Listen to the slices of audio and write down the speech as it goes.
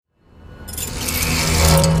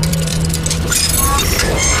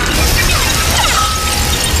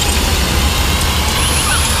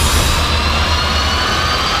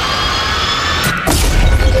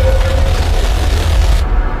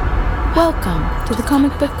Welcome to the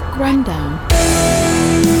Comic Book Rundown.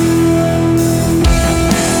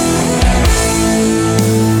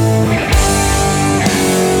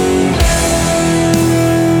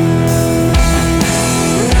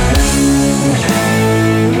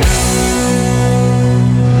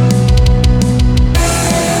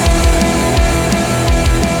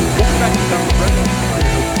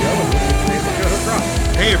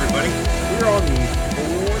 Hey everybody, we're on the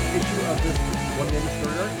fourth issue of this one-man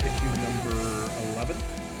story arc, issue number 11.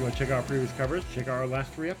 If you want to check out our previous covers, check out our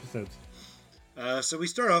last 3 episodes. So we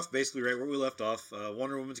start off basically right where we left off.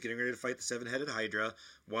 Wonder Woman's getting ready to fight the seven-headed Hydra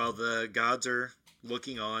while the gods are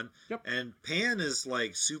looking on. Yep. And Pan is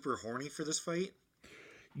like super horny for this fight.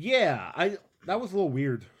 Yeah, that was a little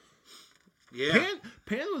weird. Yeah.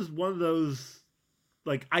 Pan was one of those,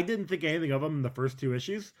 like, I didn't think anything of him in the first 2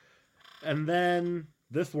 issues. And then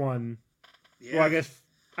this one, Yeah. well, I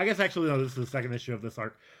guess actually, no, this is the second issue of this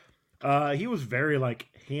arc. He was very, like,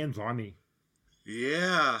 hands-on-y.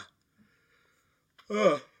 Yeah.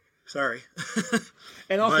 Oh, sorry.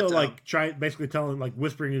 And also, But, basically telling, like,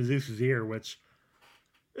 whispering in Zeus's ear, which,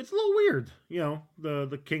 it's a little weird. You know,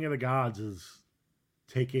 the king of the gods is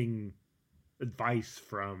taking advice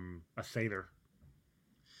from a satyr.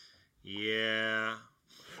 Yeah.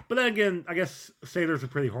 But then again, I guess satyrs are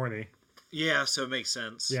pretty horny. Yeah, so it makes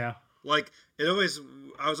sense. Yeah. Like, I was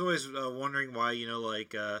always wondering why,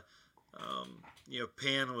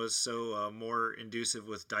 Pan was so more inducive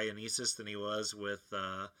with Dionysus than he was with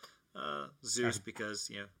Zeus because,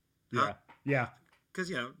 Yeah. Because,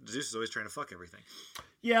 Zeus is always trying to fuck everything.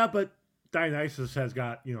 Yeah, but Dionysus has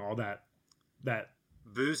got, all that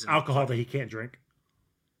Booze and alcohol that he can't drink.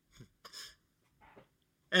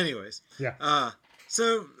 Anyways. Yeah.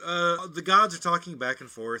 So the gods are talking back and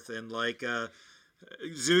forth, and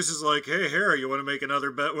Zeus is like, "Hey, Hera, you want to make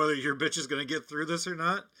another bet whether your bitch is going to get through this or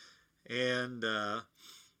not?" And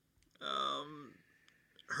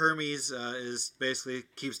Hermes is basically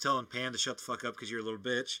keeps telling Pan to shut the fuck up because you're a little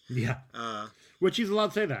bitch. Yeah. Which he's allowed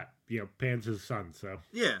to say that. Pan's his son, so.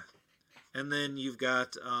 Yeah. And then you've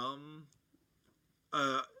got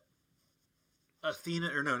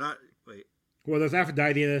Athena, or no, not wait. Well, there's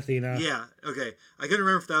Aphrodite and Athena. Yeah. Okay. I couldn't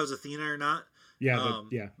remember if that was Athena or not. Yeah,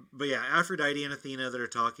 But yeah, Aphrodite and Athena that are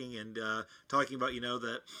talking and talking about,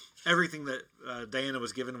 that everything that Diana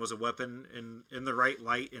was given was a weapon in the right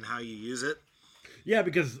light and how you use it. Yeah,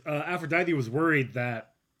 because Aphrodite was worried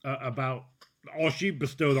that about all she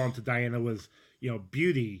bestowed onto Diana was,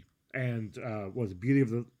 beauty and was beauty of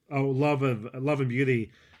the love and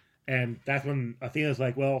beauty, and that's when Athena's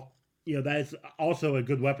like, well, that is also a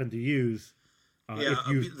good weapon to use.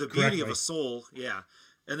 The beauty of a soul. Yeah.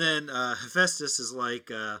 And then Hephaestus is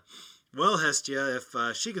like, well, Hestia, if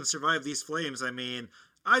she can survive these flames, I mean,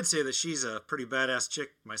 I'd say that she's a pretty badass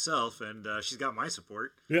chick myself, and she's got my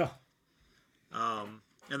support. Yeah. And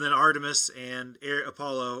then Artemis and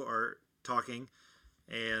Apollo are talking,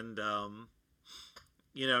 and,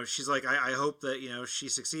 she's like, I hope that, she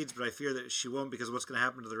succeeds, but I fear that she won't because what's going to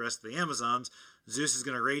happen to the rest of the Amazons? Zeus is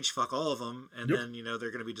going to rage fuck all of them, and then,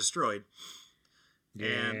 they're going to be destroyed. Yeah.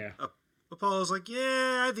 And Apollo's like,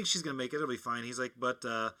 yeah, I think she's going to make it. It'll be fine. He's like, but,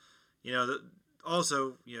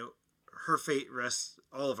 also, her fate rests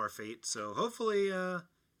all of our fate. So hopefully,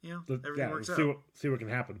 everything works out. See what can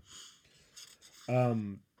happen.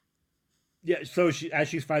 So as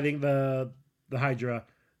she's fighting the Hydra,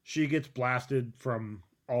 she gets blasted from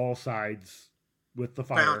all sides with the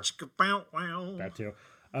fire. That too.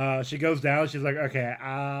 She goes down. She's like,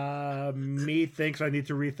 okay, me thinks I need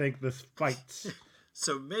to rethink this fight.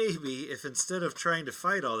 So maybe if instead of trying to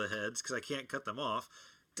fight all the heads, because I can't cut them off,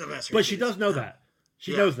 but she does know that.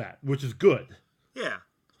 She knows that, which is good. Yeah.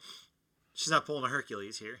 She's not pulling a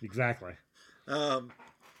Hercules here. Exactly.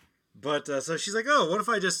 But so she's like, oh, what if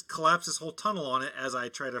I just collapse this whole tunnel on it as I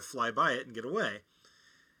try to fly by it and get away?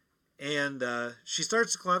 And she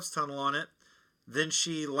starts to collapse the tunnel on it. Then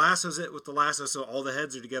she lassos it with the lasso so all the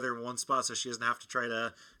heads are together in one spot so she doesn't have to try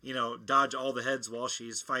to, dodge all the heads while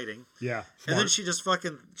she's fighting. Yeah. Smart. And then she just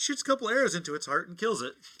fucking shoots a couple arrows into its heart and kills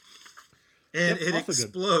it. And it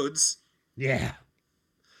explodes. Good. Yeah.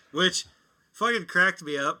 Which fucking cracked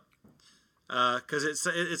me up. Because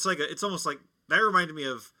it's almost like, that reminded me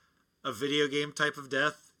of a video game type of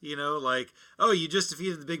death. Like, oh, you just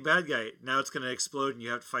defeated the big bad guy. Now it's going to explode and you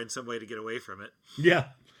have to find some way to get away from it. Yeah.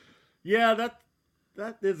 Yeah, that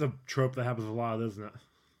is a trope that happens a lot, isn't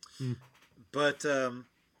it? But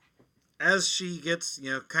as she gets,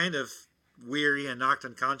 kind of weary and knocked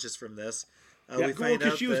unconscious from this, we find out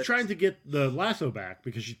because she was trying to get the lasso back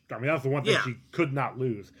because that was the one thing she could not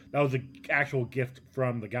lose. That was an actual gift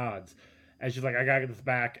from the gods, and she's like, I gotta get this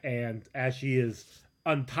back. And as she is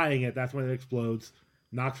untying it, that's when it explodes,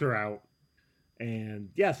 knocks her out, and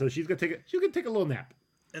yeah, so she's gonna take a little nap.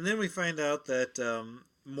 And then we find out that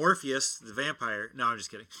Morpheus, the vampire. No, I'm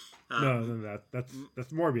just kidding. No,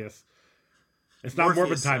 that's Morbius. It's not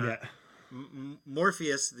Morbid time yet.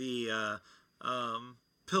 Morpheus, the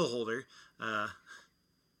pill holder.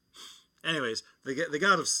 Anyways, the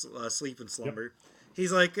god of sleep and slumber. Yep.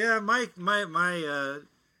 He's like, yeah, my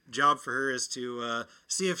job for her is to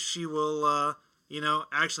see if she will,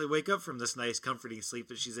 actually wake up from this nice, comforting sleep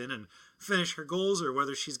that she's in and finish her goals, or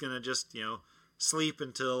whether she's gonna just, sleep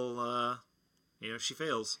until, she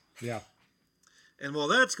fails. Yeah. And while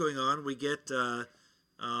that's going on, we get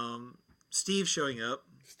Steve showing up.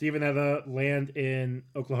 Steve and Etta land in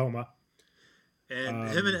Oklahoma. And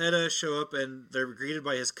him and Etta show up, and they're greeted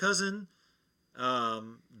by his cousin,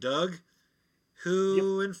 Doug,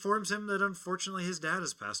 who informs him that unfortunately his dad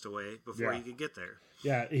has passed away before he could get there.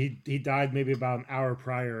 Yeah, he died maybe about an hour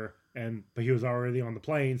prior, but he was already on the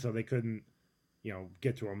plane, so they couldn't,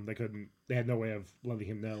 get to him. They had no way of letting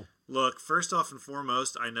him know. Look, first off and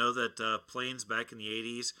foremost, I know that planes back in the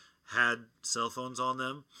 80s had cell phones on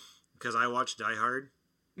them because I watched Die Hard.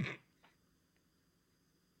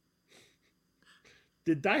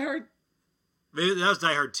 Did Die Hard? Maybe that was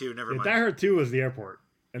Die Hard 2. Never mind. Die Hard 2 was the airport,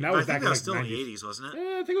 and that was back in the still 90s. In the 80s, wasn't it?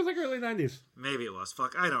 Yeah, I think it was early 90s. Maybe it was.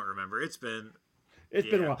 Fuck, I don't remember. It's been a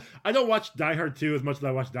while. I don't watch Die Hard 2 as much as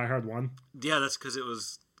I watch Die Hard 1. Yeah, that's because it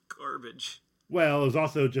was garbage. Well, it was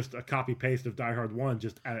also just a copy paste of Die Hard 1,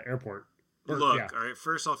 just at an airport. All right.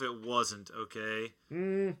 First off, it wasn't okay.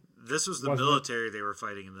 This was the military they were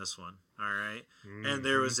fighting in this one. All right, and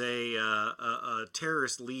there was a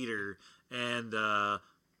terrorist leader, and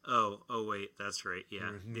wait, that's right.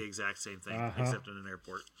 Yeah, the exact same thing, except in an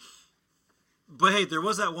airport. But hey, there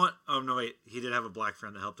was that one oh no, wait, he did have a black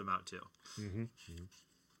friend that helped him out too.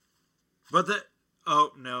 But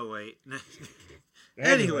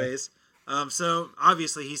anyways, so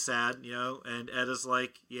obviously he's sad, and Edda's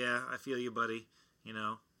like, yeah, I feel you, buddy,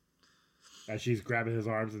 As she's grabbing his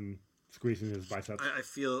arms and squeezing his biceps. I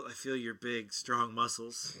feel your big, strong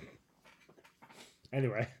muscles.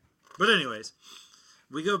 Anyway. But anyways,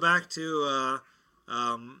 we go back to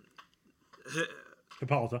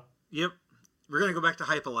Hippolyta. Yep. We're gonna go back to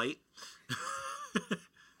Hippolyte.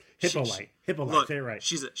 Hippolyte. Look, say it right.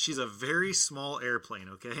 She's a very small airplane,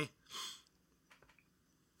 okay?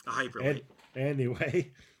 A hyperlight.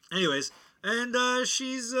 Anyways, and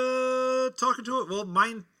she's talking to it. Well,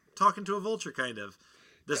 talking to a vulture, kind of.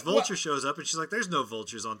 This vulture shows up, and she's like, "There's no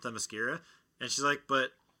vultures on Themyscira," and she's like,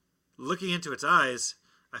 "But looking into its eyes,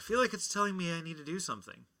 I feel like it's telling me I need to do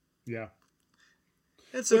something." Yeah.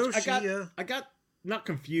 And so I got not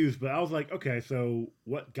confused, but I was like, okay, so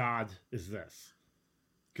what god is this?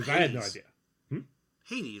 Because I had no idea.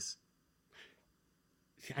 Hades.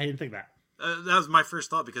 I didn't think that. That was my first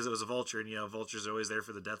thought because it was a vulture, and vultures are always there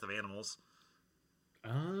for the death of animals.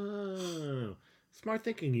 Oh, smart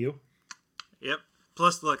thinking, you. Yep.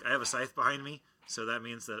 Plus, look, I have a scythe behind me, so that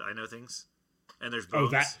means that I know things. And there's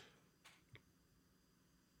bones.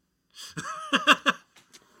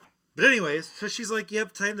 But anyways, so she's like,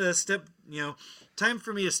 "Yep, time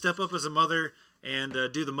for me to step up as a mother and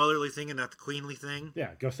do the motherly thing and not the queenly thing."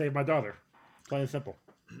 Yeah, go save my daughter. Plain and simple.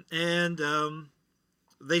 And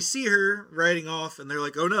they see her riding off, and they're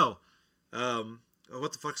like, "Oh no,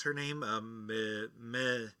 what the fuck's her name?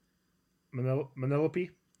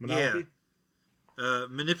 Penelope? Yeah.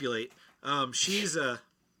 Manipulate. She's the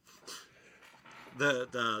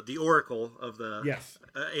oracle of the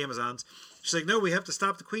Amazons. She's like, "No, we have to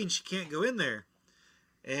stop the queen. She can't go in there."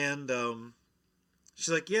 And she's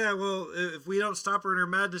like, "Yeah, well, if we don't stop her in her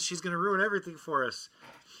madness, she's going to ruin everything for us."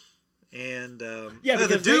 And because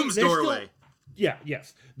the Doom's doorway.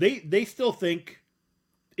 Yes. They still think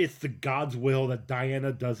it's the God's will that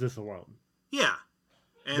Diana does this alone. Yeah.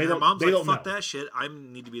 And her mom's like, "Fuck that shit. I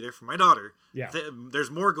need to be there for my daughter." Yeah. There's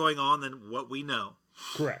more going on than what we know.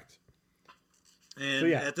 Correct.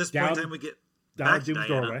 And at this point in time, we get back to Doom's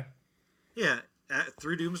Diana. doorway. Yeah,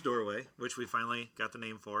 through Doom's doorway, which we finally got the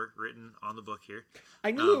name for, written on the book here.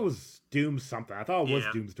 I knew it was Doom's something. I thought it was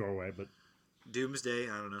Doom's doorway, but Doomsday,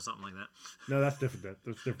 I don't know, something like that. No, that's different.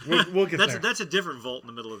 That's different. We'll get there. That's a different vault in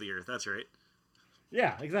the middle of the earth. That's right.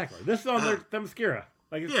 Yeah, exactly. This is on Themyscira.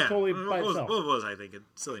 Like, it's totally by itself. What was I thinking?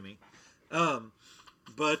 Silly me.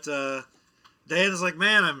 But Diana's like,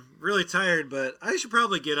 "Man, I'm really tired, but I should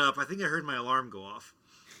probably get up. I think I heard my alarm go off."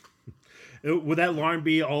 Would that alarm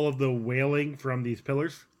be all of the wailing from these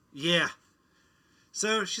pillars? Yeah.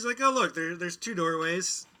 So she's like, "Oh, look, there's two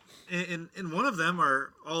doorways. In one of them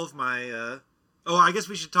are all of my Oh, I guess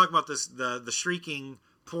we should talk about this. The shrieking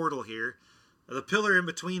portal here. The pillar in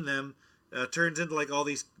between them turns into like all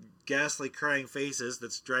these ghastly crying faces.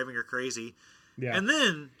 That's driving her crazy. Yeah. And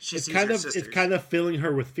then she it's sees kind her of sisters. it's kind of filling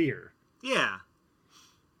her with fear. Yeah.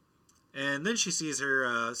 And then she sees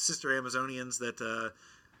her sister Amazonians that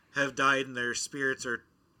have died and their spirits are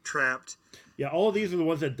trapped. Yeah, all of these are the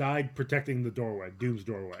ones that died protecting the doorway, Doom's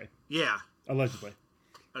doorway, Yeah. allegedly.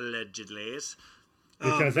 Allegedly.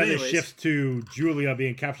 Because then it anyways. shifts to Julia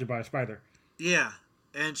being captured by a spider. Yeah.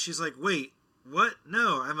 And she's like, wait, what?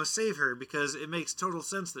 No, I must save her because it makes total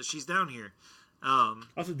sense that she's down here.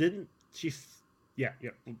 Also, didn't she? Yeah,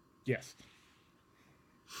 yes.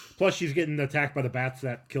 Plus, she's getting attacked by the bats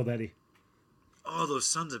that killed Eddie. Oh, those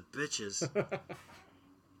sons of bitches.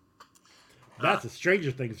 That's a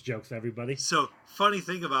Stranger Things jokes, everybody. So, funny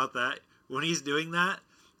thing about that, when he's doing that,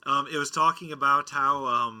 it was talking about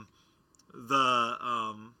how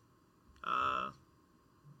the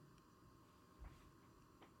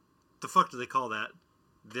fuck do they call that?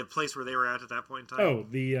 The place where they were at that point in time? Oh,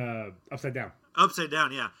 the Upside Down. Upside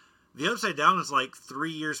Down, yeah. The Upside Down is like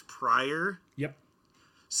 3 years prior. Yep.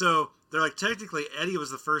 So, they're like, technically, Eddie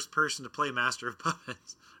was the first person to play Master of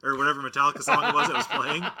Puppets. Or whatever Metallica song it was that was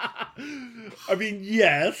playing. I mean,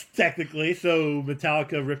 yes, technically. So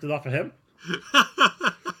Metallica ripped it off of him.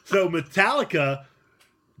 So Metallica,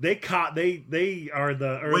 they are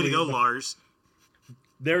the early. Way to go, Lars.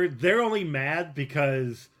 They're only mad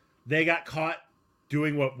because they got caught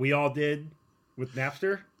doing what we all did with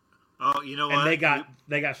Napster, Oh, you know what? and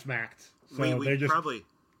they got smacked. So we they're just probably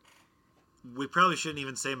shouldn't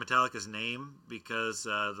even say Metallica's name because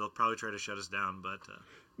they'll probably try to shut us down. But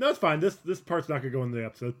no, it's fine. This part's not gonna go in the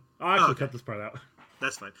episode. I'll actually Okay. cut this part out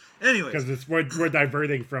that's fine. Anyways, because we're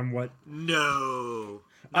diverting from what no,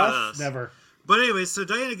 not us us. never. But anyways, so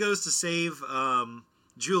Diana goes to save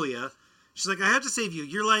Julia. She's like, I have to save you.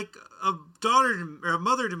 You're like a daughter or a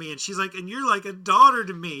mother to me. And she's like, and you're like a daughter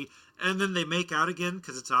to me. And then they make out again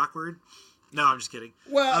because it's awkward. No, I'm just kidding.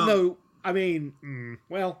 Well, no, I mean,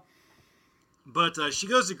 well. But she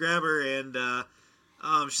goes to grab her, and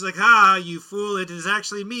she's like, "Ha, you fool! It is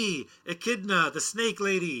actually me, Echidna, the snake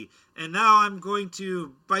lady, and now I'm going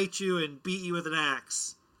to bite you and beat you with an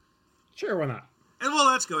axe." Sure, why not? And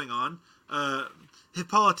while that's going on,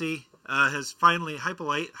 Hippolyte has finally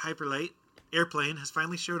Hyperlight airplane has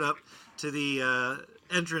finally showed up to the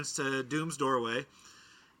entrance to Doom's doorway,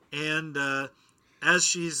 and as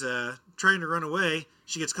she's trying to run away,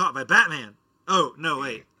 she gets caught by Batman. Oh no,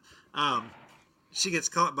 wait. She gets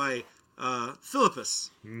caught by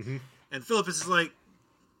Philippus. Mm-hmm. And Philippus is like,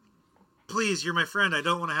 please, you're my friend. I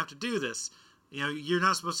don't want to have to do this. You know, you're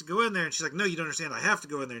not supposed to go in there. And she's like, no, you don't understand. I have to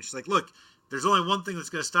go in there. And she's like, look, there's only one thing that's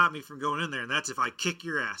going to stop me from going in there, and that's if I kick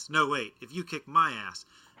your ass. No, wait, if you kick my ass.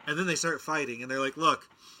 And then they start fighting, and they're like, look,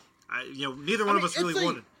 neither one of us really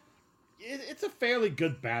wanted. It's a fairly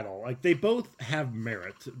good battle. Like, they both have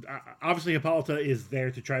merit. Obviously, Hippolyta is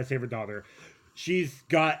there to try to save her daughter. She's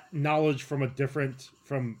got knowledge from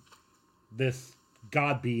this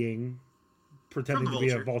god being pretending to be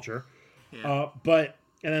a vulture. Yeah.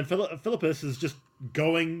 And then Philippus is just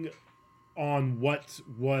going on what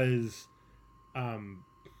was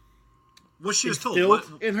what she was told.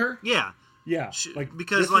 instilled in her. Yeah. Yeah,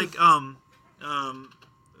 because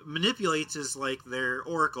manipulates is like their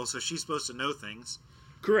oracle, so she's supposed to know things.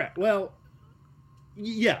 Correct. Well,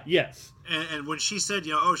 yes. And when she said,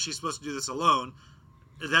 she's supposed to do this alone,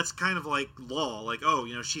 that's kind of like law. Like,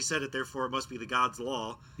 she said it, therefore it must be the god's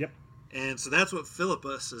law. Yep. And so that's what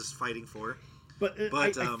Philippus is fighting for. But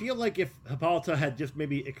I feel like if Hippolyta had just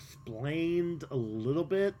maybe explained a little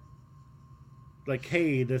bit, like,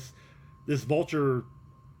 hey, this vulture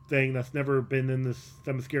thing that's never been in this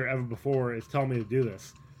Themyscira ever before is telling me to do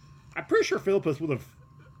this, I'm pretty sure Philippus would have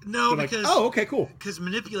been because like, oh, okay, cool. Because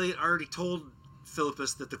Manipulate already told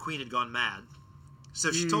Philippus that the queen had gone mad. So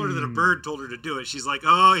if she told her that a bird told her to do it, she's like,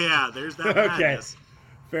 oh yeah, there's that madness. Okay,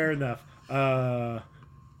 fair enough. I'll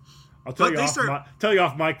tell you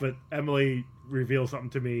off mic, but Emily revealed something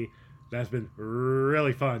to me that's been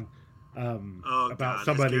really fun. About God,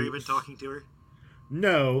 somebody. Has Gary been talking to her?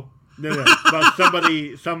 No. About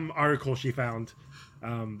some article she found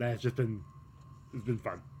that has just been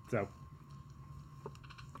fun. So,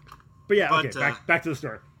 but yeah, okay. Back to the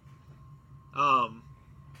story.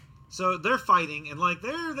 So they're fighting, and like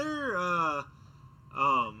they're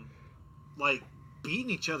like beating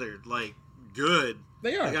each other like good.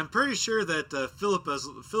 They are. Like, I'm pretty sure that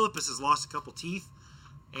Philippus has lost a couple teeth,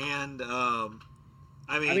 and I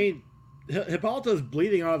mean Hippolyta's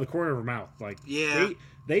bleeding out of the corner of her mouth. Like, yeah,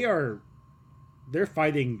 they're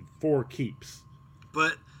fighting for keeps.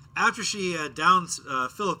 But after she downs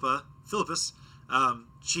Philippus,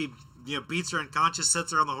 she beats her unconscious,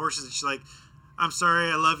 sets her on the horses, and she's like, "I'm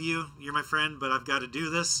sorry, I love you, you're my friend, but I've got to do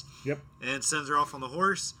this." Yep. And sends her off on the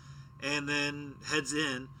horse, and then heads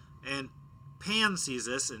in. And Pan sees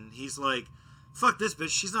this, and he's like, "Fuck this bitch,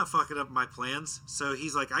 she's not fucking up my plans." So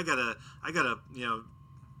he's like, I gotta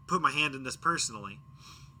put my hand in this personally.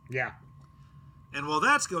 Yeah. And while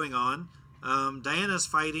that's going on, Diana's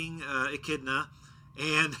fighting Echidna,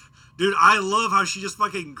 and dude, I love how she just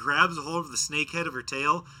fucking grabs a hold of the snake head of her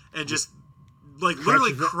tail and just like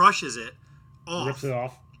literally crushes it off. Rips it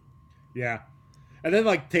off. Yeah. And then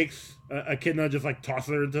like takes Echidna, just like tosses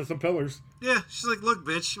her into some pillars. Yeah, she's like, "Look,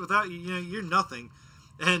 bitch, without you, you're nothing."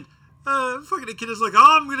 And fucking Echidna's like,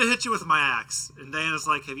 "Oh, I'm gonna hit you with my axe." And Diana's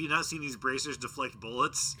like, "Have you not seen these bracers deflect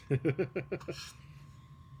bullets?"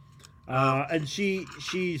 And she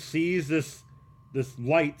sees this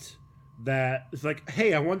light that is like,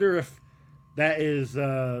 "Hey, I wonder if that is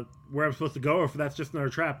where I'm supposed to go, or if that's just another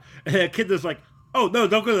trap." And Echidna's like, "Oh no,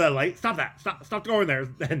 don't go to that light! Stop that! Stop going there!"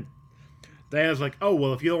 And Diana's like, "Oh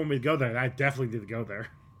well, if you don't want me to go there, I definitely need to go there."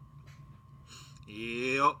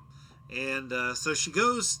 Yep. And so she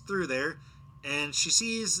goes through there, and she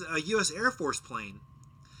sees a U.S. Air Force plane,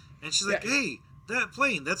 and she's like, "Hey, that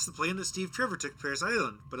plane, that's the plane that Steve Trevor took to Paris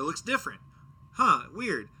Island, but it looks different. Huh,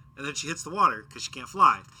 weird." And then she hits the water because she can't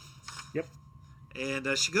fly. Yep.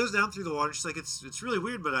 And she goes down through the water. She's like, it's really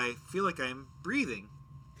weird, but I feel like I'm breathing.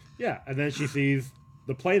 Yeah, and then she sees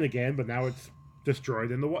the plane again, but now it's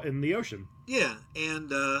destroyed in the ocean. Yeah,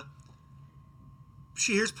 and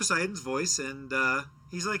she hears Poseidon's voice, and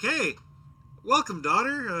he's like, "Hey, welcome,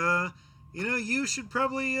 daughter. You should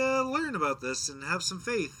probably learn about this and have some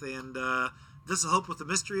faith, and this will help with the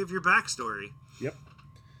mystery of your backstory." Yep.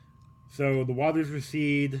 So the waters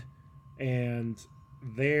recede, and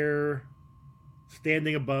there,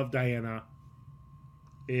 standing above Diana,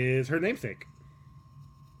 is her namesake.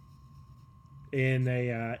 In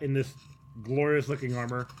this glorious looking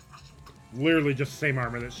armor, literally just the same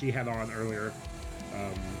armor that she had on earlier.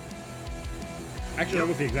 Actually,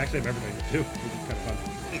 almost the exact same everything too, which is kind of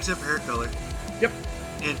fun. Except for hair color. Yep.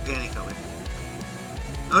 And panty color.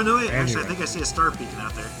 Oh no, wait! Actually, I think I see a star peeking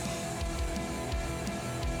out there.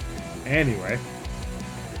 Anyway,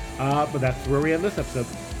 but that's where we end this episode.